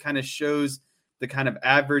think it kind of shows the kind of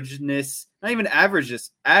averageness, not even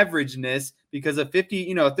averageness, because a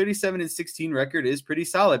 37-16 record is pretty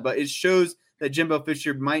solid, but it shows that Jimbo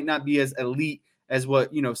Fisher might not be as elite as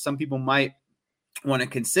what, some people might want to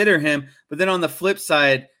consider him. But then on the flip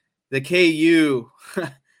side, the KU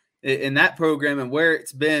in that program and where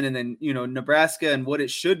it's been, and then, Nebraska and what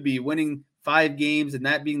it should be, winning 5 games and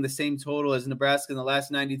that being the same total as Nebraska in the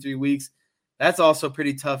last 93 weeks, that's also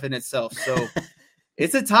pretty tough in itself. So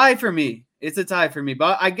it's a tie for me.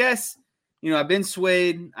 But I guess, I've been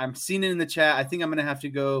swayed. I'm seeing it in the chat. I think I'm going to have to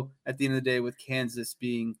go at the end of the day with Kansas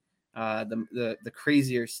being the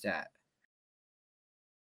crazier stat.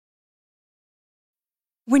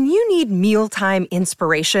 When you need mealtime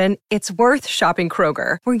inspiration, it's worth shopping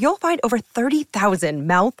Kroger, where you'll find over 30,000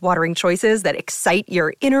 mouth-watering choices that excite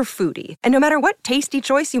your inner foodie. And no matter what tasty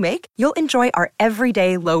choice you make, you'll enjoy our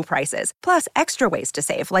everyday low prices, plus extra ways to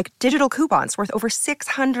save, like digital coupons worth over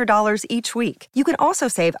 $600 each week. You can also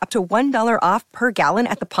save up to $1 off per gallon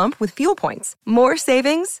at the pump with fuel points. More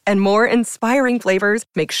savings and more inspiring flavors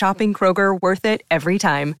make shopping Kroger worth it every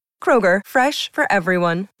time. Kroger, fresh for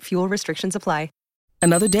everyone. Fuel restrictions apply.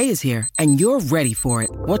 Another day is here, and you're ready for it.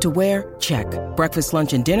 What to wear? Check. Breakfast,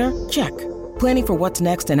 lunch, and dinner? Check. Planning for what's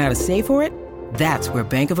next and how to save for it? That's where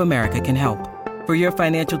Bank of America can help. For your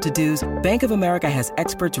financial to-dos, Bank of America has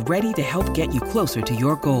experts ready to help get you closer to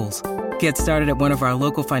your goals. Get started at one of our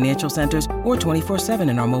local financial centers or 24/7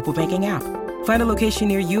 in our mobile banking app. Find a location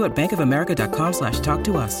near you at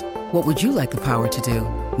bankofamerica.com/talktous. What would you like the power to do?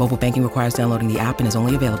 Mobile banking requires downloading the app and is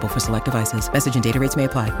only available for select devices. Message and data rates may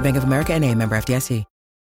apply. Bank of America NA, member FDIC.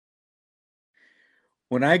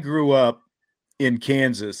 When I grew up in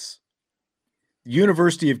Kansas,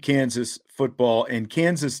 University of Kansas football and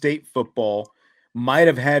Kansas State football might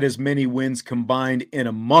have had as many wins combined in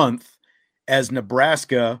a month as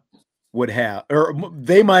Nebraska would have, or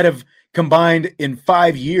they might have combined in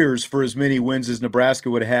 5 years for as many wins as Nebraska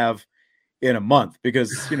would have in a month,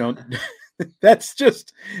 because, that's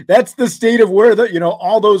the state of where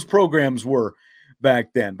all those programs were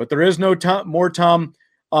back then. But there is no more Tom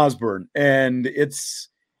Osborne, and it's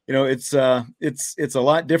a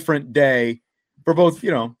lot different day for both,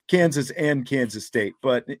 Kansas and Kansas State.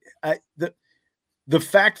 But the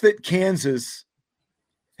fact that Kansas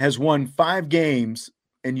has won 5 games,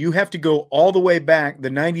 and you have to go all the way back, the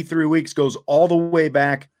 93 weeks goes all the way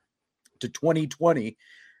back to 2020,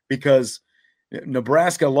 because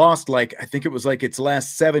Nebraska lost I think it was its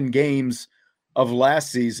last 7 games of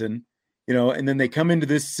last season, and then they come into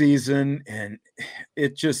this season, and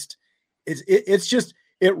it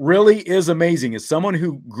really is amazing. As someone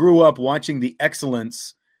who grew up watching the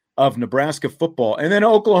excellence of Nebraska football and then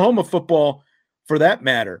Oklahoma football for that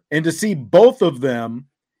matter, and to see both of them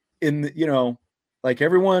in,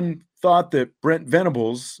 everyone thought that Brent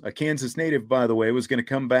Venables, a Kansas native, by the way, was going to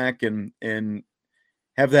come back and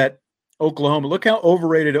have that Oklahoma. Look how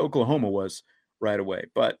overrated Oklahoma was right away.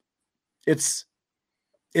 But it's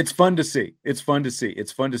fun to see. It's fun to see.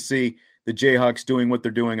 It's fun to see the Jayhawks doing what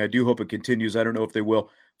they're doing. I do hope it continues. I don't know if they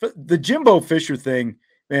will. But the Jimbo Fisher thing,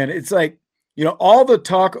 man, it's like all the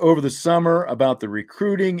talk over the summer about the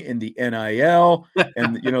recruiting and the NIL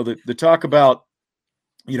and, the talk about,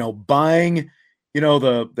 buying,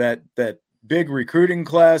 that big recruiting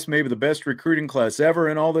class, maybe the best recruiting class ever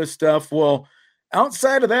and all this stuff. Well,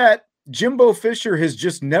 outside of that, Jimbo Fisher has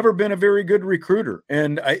just never been a very good recruiter.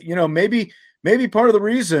 And maybe part of the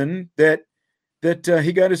reason that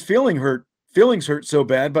he got his feelings hurt so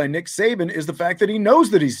bad by Nick Saban is the fact that he knows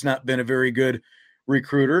that he's not been a very good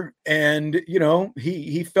recruiter. And,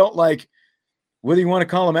 he felt like, whether you want to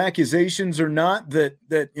call them accusations or not, that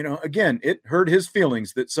again, it hurt his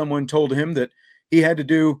feelings that someone told him that he had to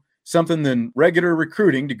do something than regular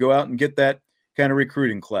recruiting to go out and get that kind of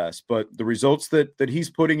recruiting class. But the results that he's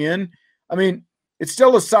putting in, I mean, it's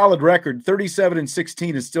still a solid record.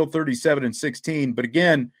 37-16 is still 37-16. But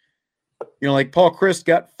again, like Paul Chryst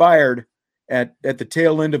got fired at the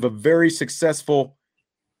tail end of a very successful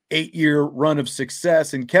 8-year run of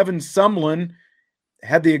success. And Kevin Sumlin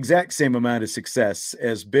had the exact same amount of success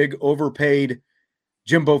as big overpaid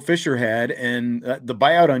Jimbo Fisher had. And the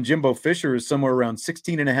buyout on Jimbo Fisher is somewhere around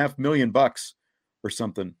 $16.5 million or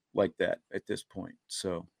something like that at this point.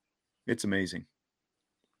 So it's amazing.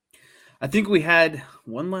 I think we had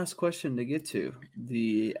one last question to get to.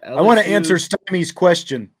 I want to answer Stymie's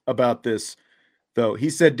question about this, though. He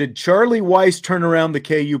said, did Charlie Weis turn around the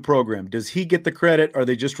KU program? Does he get the credit? Or are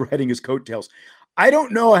they just riding his coattails? I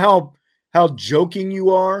don't know how joking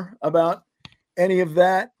you are about any of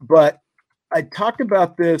that, but I talked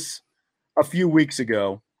about this a few weeks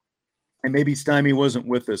ago, and maybe Stymie wasn't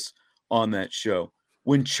with us on that show.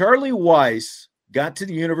 When Charlie Weis got to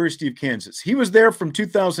the University of Kansas, he was there from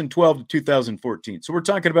 2012 to 2014. So we're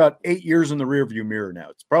talking about 8 years in the rearview mirror now.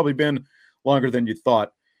 It's probably been longer than you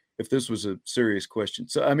thought if this was a serious question.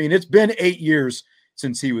 So, I mean, it's been 8 years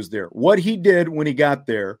since he was there. What he did when he got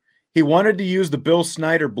there, he wanted to use the Bill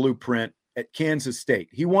Snyder blueprint at Kansas State.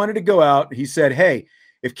 He wanted to go out. He said, hey,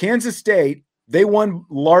 if Kansas State, they won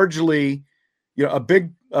largely, a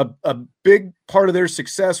big part of their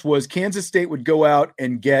success was Kansas State would go out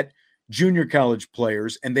and get junior college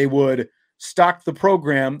players, and they would stock the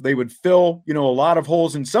program. They would fill, a lot of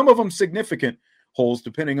holes, and some of them significant holes,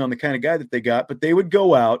 depending on the kind of guy that they got, but they would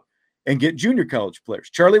go out and get junior college players.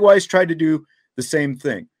 Charlie Weis tried to do the same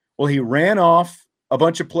thing. Well, he ran off a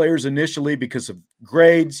bunch of players initially because of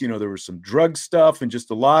grades. There was some drug stuff and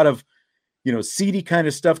just a lot of, seedy kind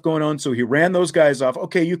of stuff going on. So he ran those guys off.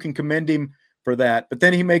 Okay, you can commend him for that. But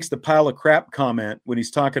then he makes the pile of crap comment when he's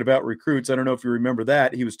talking about recruits. I don't know if you remember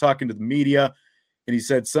that. He was talking to the media and he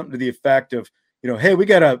said something to the effect of, hey, we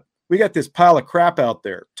got this pile of crap out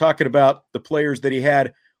there, talking about the players that he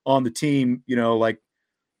had on the team,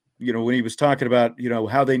 when he was talking about,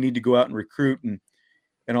 how they need to go out and recruit and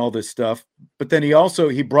all this stuff. But then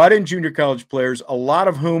he brought in junior college players, a lot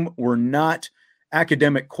of whom were not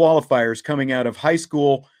academic qualifiers coming out of high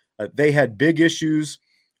school. They had big issues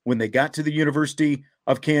when they got to the University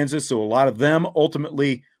of Kansas. So a lot of them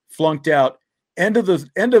ultimately flunked out. End of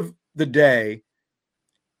the day,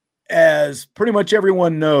 as pretty much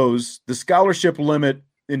everyone knows, the scholarship limit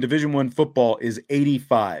in Division I football is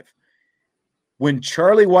 85. When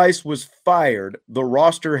Charlie Weis was fired, the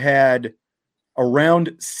roster had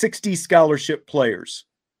around 60 scholarship players.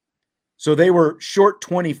 So they were short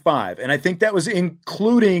 25. And I think that was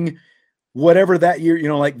including whatever that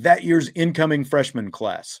year, like that year's incoming freshman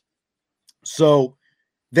class. So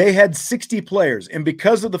they had 60 players. And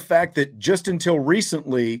because of the fact that just until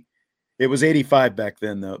recently, it was 85 back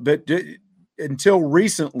then though, but until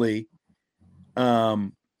recently,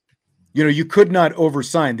 you could not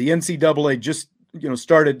oversign. The NCAA just,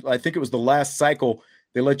 started, I think it was the last cycle,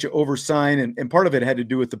 they let you oversign, and part of it had to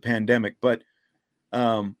do with the pandemic. But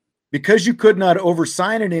because you could not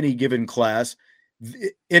oversign in any given class,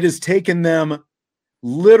 it has taken them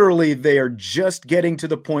literally, they are just getting to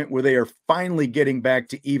the point where they are finally getting back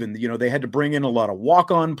to even. They had to bring in a lot of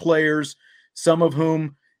walk-on players, some of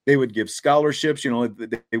whom they would give scholarships,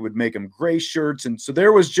 they would make them gray shirts. And so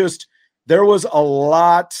there was a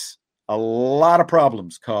lot of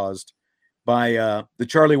problems caused by the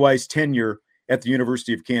Charlie Weis tenure at the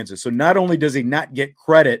University of Kansas. So not only does he not get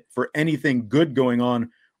credit for anything good going on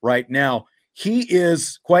right now, he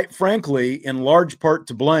is, quite frankly, in large part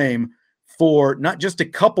to blame for not just a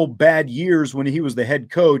couple bad years when he was the head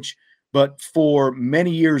coach, but for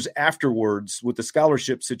many years afterwards with the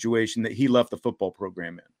scholarship situation that he left the football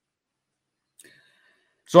program in.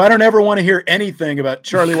 So I don't ever want to hear anything about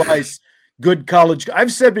Charlie Weis, good college.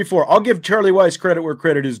 I've said before, I'll give Charlie Weis credit where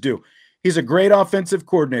credit is due. He's a great offensive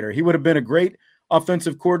coordinator. He would have been a great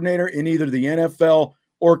offensive coordinator in either the NFL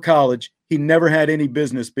or college. He never had any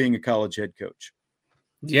business being a college head coach.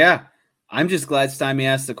 Yeah. I'm just glad Stymie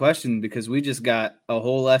asked the question because we just got a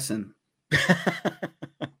whole lesson.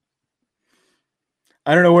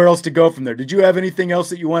 I don't know where else to go from there. Did you have anything else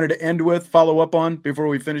that you wanted to end with, follow up on before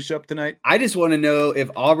we finish up tonight? I just want to know if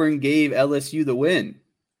Auburn gave LSU the win.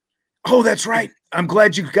 Oh, that's right. I'm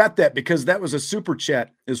glad you got that because that was a super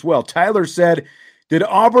chat as well. Tyler said, did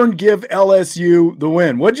Auburn give LSU the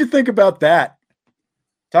win? What'd you think about that?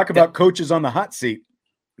 Talk about coaches on the hot seat.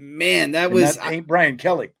 Man, that ain't Brian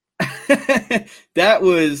Kelly. That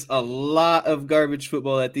was a lot of garbage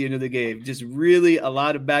football at the end of the game. Just really a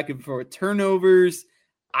lot of back and forth turnovers.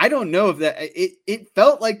 I don't know if that it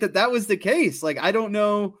felt like that was the case. Like, I don't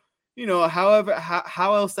know,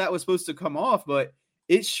 how else that was supposed to come off, but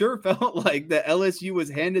it sure felt like the LSU was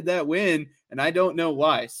handed that win, and I don't know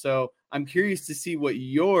why. So I'm curious to see what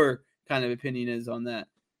your kind of opinion is on that.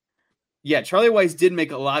 Yeah, Charlie Weis did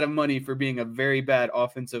make a lot of money for being a very bad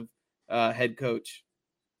offensive head coach.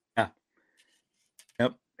 Yeah.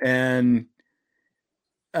 Yep. And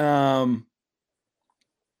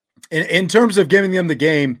in terms of giving them the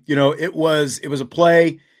game, it was a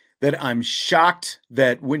play that I'm shocked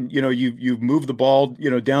that when, you've moved the ball,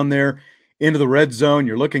 down there into the red zone,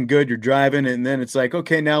 you're looking good, you're driving, and then it's like,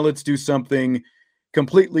 okay, now let's do something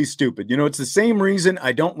completely stupid. It's the same reason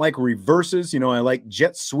I don't like reverses. I like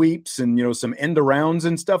jet sweeps and, some end arounds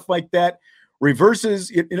and stuff like that.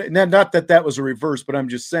 Reverses, not that was a reverse, but I'm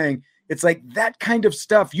just saying it's like that kind of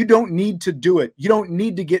stuff. You don't need to do it. You don't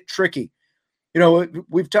need to get tricky.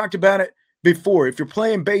 We've talked about it before. If you're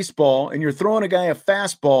playing baseball and you're throwing a guy a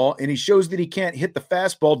fastball and he shows that he can't hit the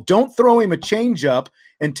fastball, don't throw him a changeup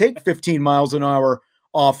and take 15 miles an hour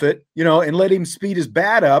off it, and let him speed his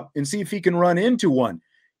bat up and see if he can run into one.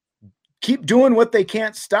 Keep doing what they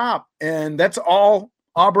can't stop. And that's all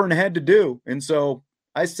Auburn had to do. And so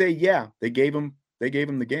I say, yeah, they gave him the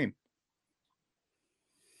game.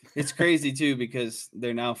 It's crazy too, because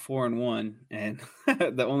they're now 4-1 and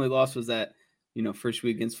the only loss was that, first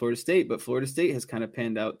week against Florida State, but Florida State has kind of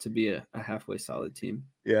panned out to be a halfway solid team.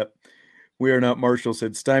 Yep. We Are Not Marshall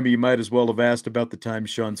said, Stymie, you might as well have asked about the time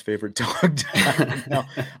Sean's favorite dog died. Now,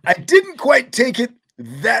 I didn't quite take it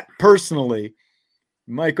that personally.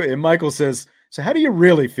 Michael says, so how do you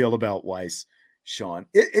really feel about Weis, Sean?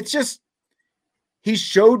 It's just, he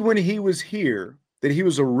showed when he was here that he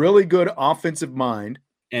was a really good offensive mind.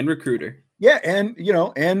 And recruiter. Yeah, and,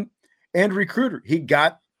 and recruiter. He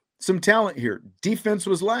got some talent here. Defense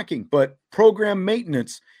was lacking, but program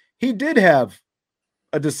maintenance, he did have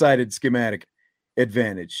a decided schematic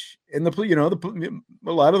advantage. And a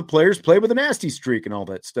lot of the players play with a nasty streak and all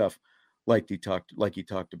that stuff, like he talked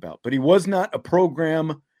about. But he was not a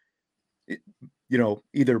program,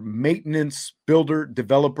 either maintenance, builder,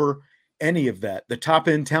 developer, any of that. The top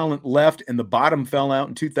end talent left and the bottom fell out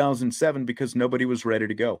in 2007 because nobody was ready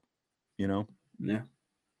to go. Yeah,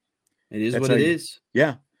 it is what it is.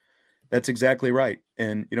 Yeah, that's exactly right.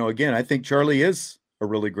 And, again, I think Charlie is a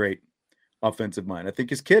really great offensive mind. I think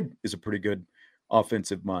his kid is a pretty good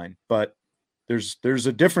offensive mind, but there's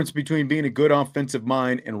a difference between being a good offensive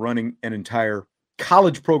mind and running an entire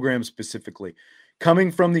college program specifically.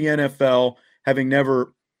 Coming from the NFL, having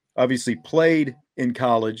never obviously played in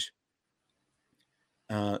college,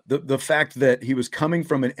 the fact that he was coming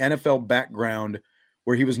from an NFL background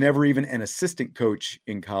where he was never even an assistant coach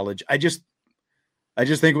in college, I just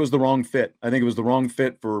think it was the wrong fit. I think it was the wrong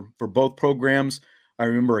fit for both programs. I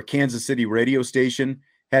remember a Kansas City radio station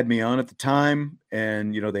had me on at the time,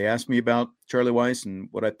 and they asked me about Charlie Weis and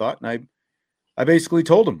what I thought, and I basically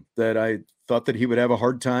told him that I thought that he would have a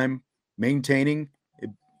hard time maintaining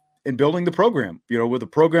and building the program. With a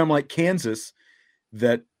program like Kansas,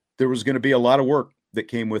 that there was going to be a lot of work that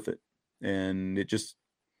came with it, and it just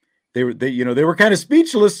they were kind of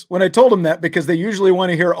speechless when I told them that, because they usually want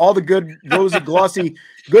to hear all the good, rosy, glossy,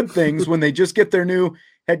 good things when they just get their new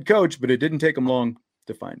head coach, but it didn't take them long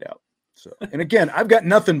to find out. So, and again, I've got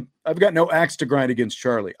no axe to grind against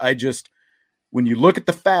Charlie. When you look at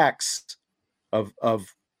the facts of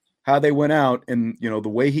how they went out and, the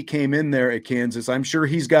way he came in there at Kansas, I'm sure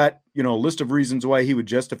he's got, a list of reasons why he would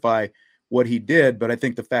justify what he did, but I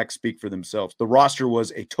think the facts speak for themselves. The roster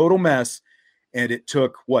was a total mess, and it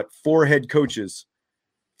took four head coaches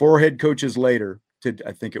later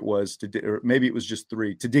or maybe it was just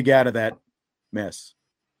three, to dig out of that mess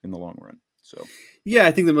in the long run. So, yeah,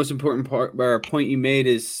 I think the most important point you made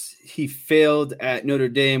is he failed at Notre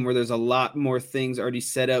Dame, where there's a lot more things already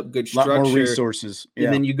set up, good structure, a lot more resources. Yeah.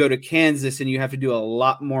 And then you go to Kansas and you have to do a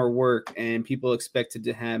lot more work, and people expected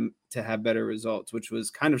to have better results, which was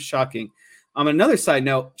kind of shocking. On another side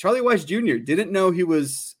note, Charlie Weis Jr. didn't know he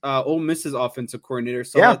was Ole Miss's offensive coordinator.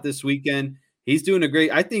 Saw that this weekend. He's doing a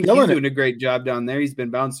great. I think he's doing a great job down there. He's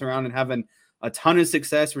been bouncing around and having a ton of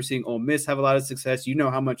success. We're seeing Ole Miss have a lot of success. You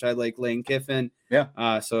know how much I like Lane Kiffin.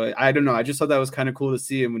 Yeah. So I don't know. I just thought that was kind of cool to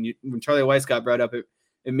see. And when Charlie Weiss got brought up, it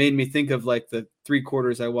made me think of like the 3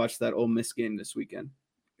 quarters I watched that Ole Miss game this weekend.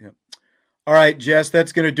 Yeah. All right, Jess,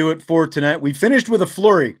 that's going to do it for tonight. We finished with a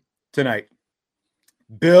flurry tonight.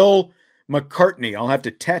 Bill McCartney. I'll have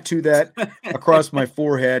to tattoo that across my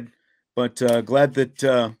forehead, but glad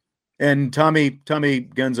that and Tommy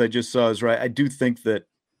Guns I just saw is right. I do think that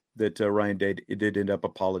Ryan Day did end up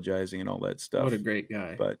apologizing and all that stuff. What a great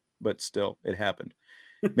guy. But still, it happened.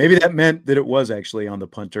 Maybe that meant that it was actually on the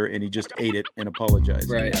punter and he just ate it and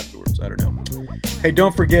apologized afterwards. I don't know. Hey,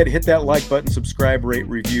 don't forget, hit that like button, subscribe, rate,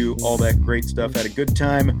 review, all that great stuff. Had a good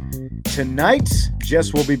time tonight.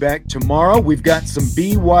 Jess will be back tomorrow. We've got some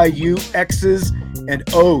BYU X's and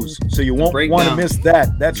O's, so you won't want to miss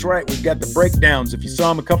that. That's right. We've got the breakdowns. If you saw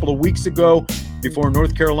them a couple of weeks ago before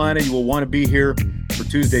North Carolina, you will want to be here for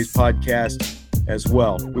Tuesday's podcast as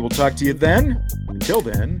well. We will talk to you then. Until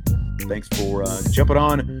then, thanks for jumping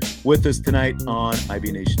on with us tonight on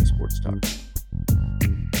IB Nation Sports Talk.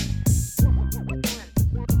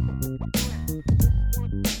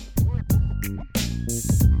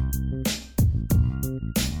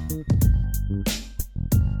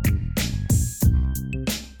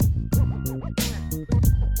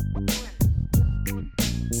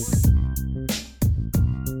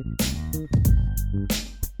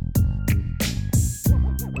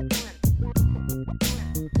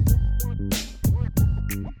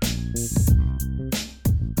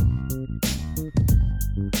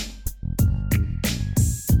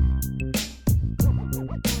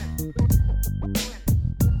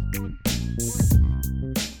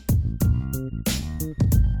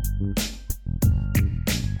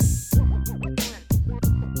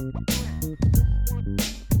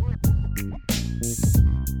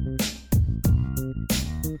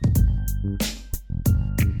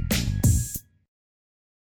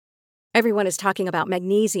 Everyone is talking about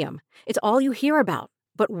magnesium. It's all you hear about.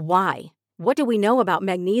 But why? What do we know about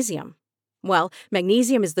magnesium? Well,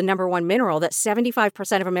 magnesium is the #1 mineral that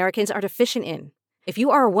 75% of Americans are deficient in. If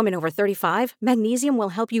you are a woman over 35, magnesium will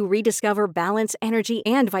help you rediscover balance, energy,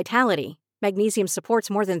 and vitality. Magnesium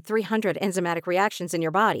supports more than 300 enzymatic reactions in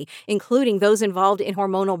your body, including those involved in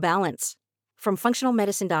hormonal balance. From functional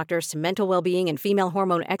medicine doctors to mental well-being and female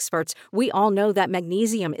hormone experts, we all know that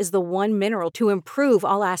magnesium is the one mineral to improve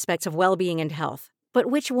all aspects of well-being and health. But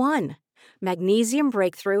which one? Magnesium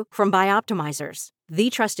Breakthrough from Bioptimizers,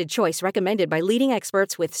 the trusted choice recommended by leading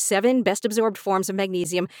experts with 7 best-absorbed forms of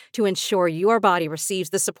magnesium to ensure your body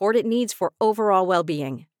receives the support it needs for overall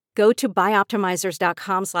well-being. Go to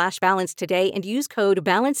bioptimizers.com/balance today and use code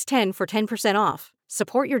BALANCE10 for 10% off.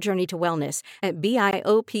 Support your journey to wellness at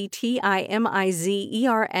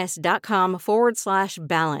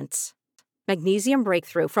bioptimizers.com/balance. Magnesium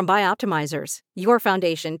Breakthrough from Bioptimizers, your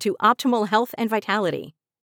foundation to optimal health and vitality.